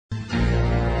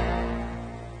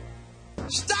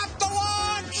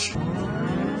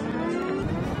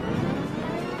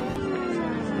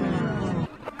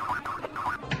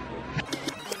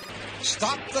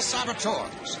Stop the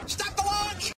saboteurs. Stop the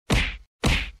launch!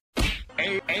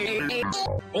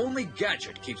 Only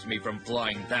Gadget keeps me from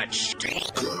flying that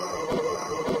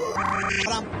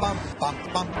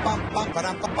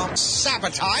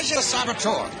Sabotage the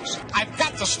saboteurs. I've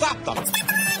got to stop them.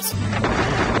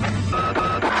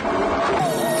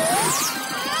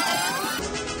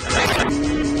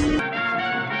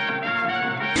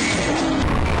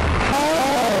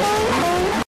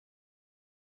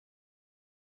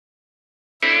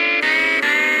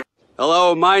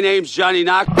 Hello, my name's Johnny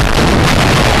Knock.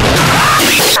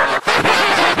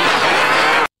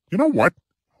 You know what?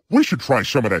 We should try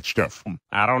some of that stuff.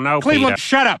 I don't know, Cleveland, Peter.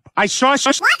 shut up. I saw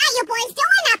some... What are you boys doing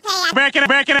up here?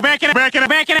 Back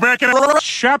in.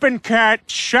 Shopping cat.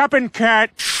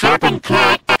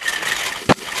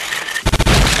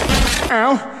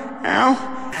 Ow.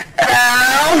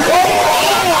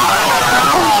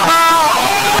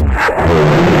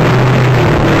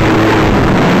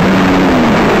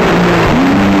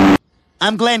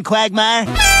 I'm Glenn Quagmire.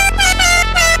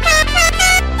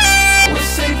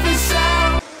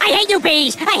 I hate you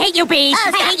bees! I hate you bees!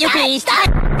 I hate you bees!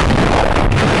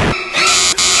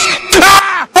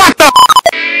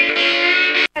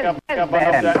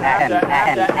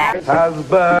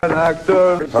 Husband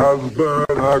actor.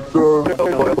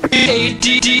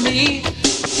 ADD me.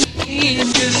 He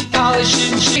ain't just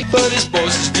polishing shit, but his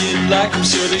boss is being like him,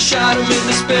 so they shot him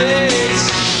into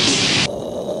space.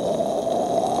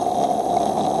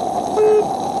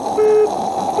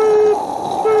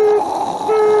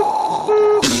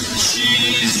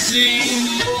 She's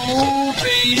seen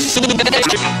movies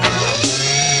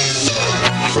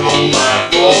from my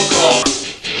phone.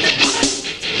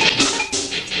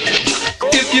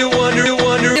 If you wonder,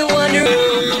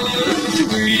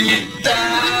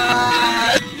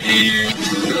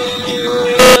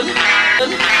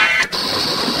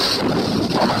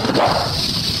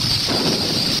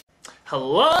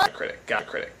 Hello? Got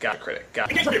critic.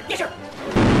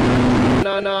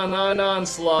 No,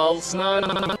 sloths. No.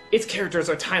 Its characters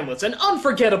are timeless and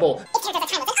unforgettable.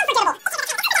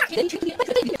 Damn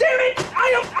it!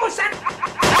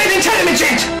 I didn't tell him a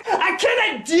chance! I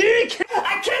cannot dig!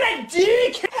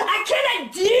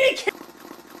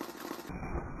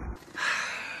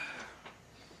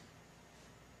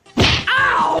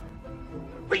 Ow!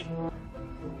 Wait.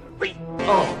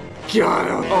 Oh, got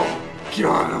him.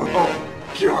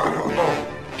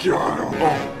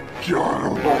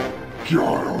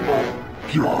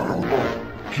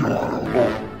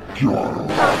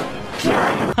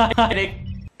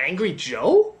 Angry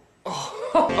Joe?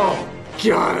 Oh,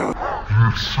 got him.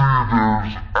 You see,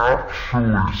 there's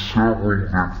actually several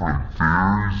different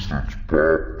theories that's popped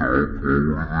up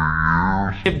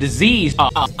over the years. Disease.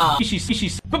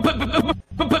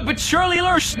 But surely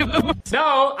lurch.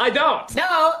 No, I don't.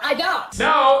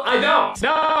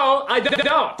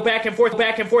 Back and forth.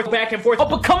 Oh,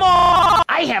 but come on!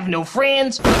 I have no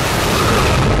friends.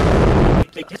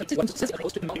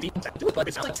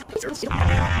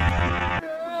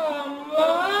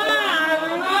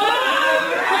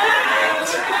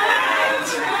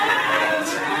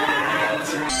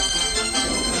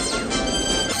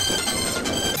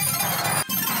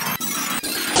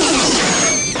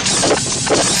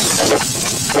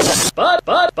 But.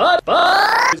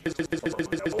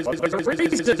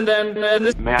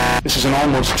 Man, this is an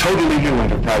almost totally new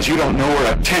enterprise. You don't know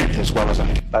her a tenth as well as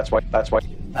I do. That's why.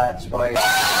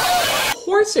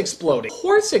 Horse exploding.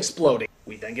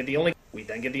 We then get the only. I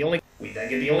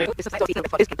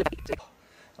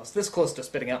was this close to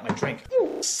spitting out my drink.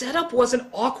 Setup wasn't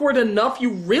awkward enough.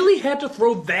 You really had to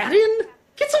throw that in?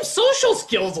 Get some social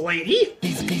skills, lady.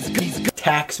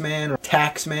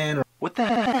 Taxman. What the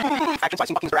heck?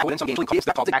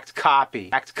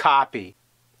 Act copy.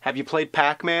 Have you played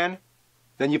Pac-Man?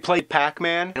 Then you played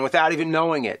Pac-Man, and without even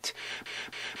knowing it.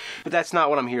 But that's not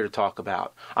what I'm here to talk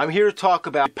about. I'm here to talk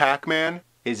about Pac-Man.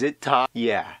 Is it time?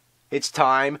 Yeah. It's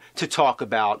time to talk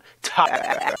about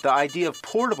the idea of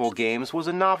portable games was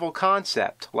a novel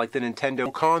concept, like the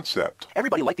Nintendo concept.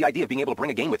 Everybody liked the idea of being able to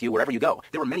bring a game with you wherever you go.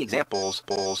 There were many examples.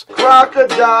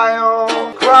 Crocodile.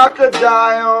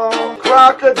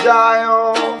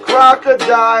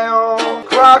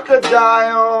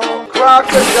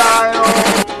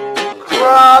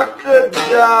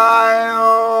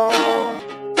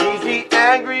 He's the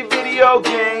angry video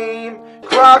game.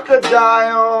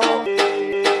 Crocodile.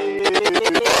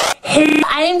 Hey,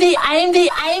 I'm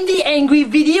the angry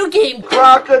video game.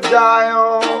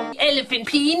 Crocodile. Elephant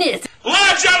penis.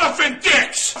 Large elephant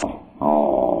dicks!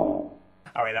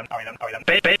 Alright, I'm.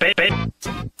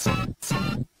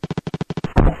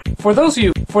 For those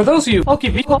of you, I'll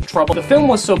give you trouble. The film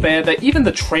was so bad that even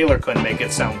the trailer couldn't make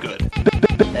it sound good.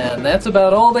 And that's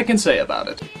about all they can say about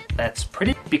it. That's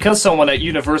pretty... Because someone at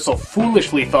Universal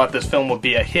foolishly thought this film would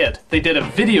be a hit, they did a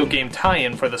video game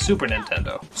tie-in for the Super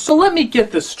Nintendo. So let me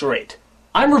get this straight.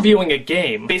 I'm reviewing a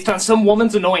game based on some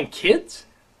woman's annoying kids?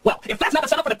 Well, if that's not the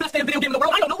setup for the best damn video game in the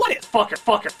world, I don't know what is!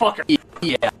 Fucker.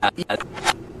 Yeah.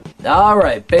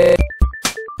 Alright, babe.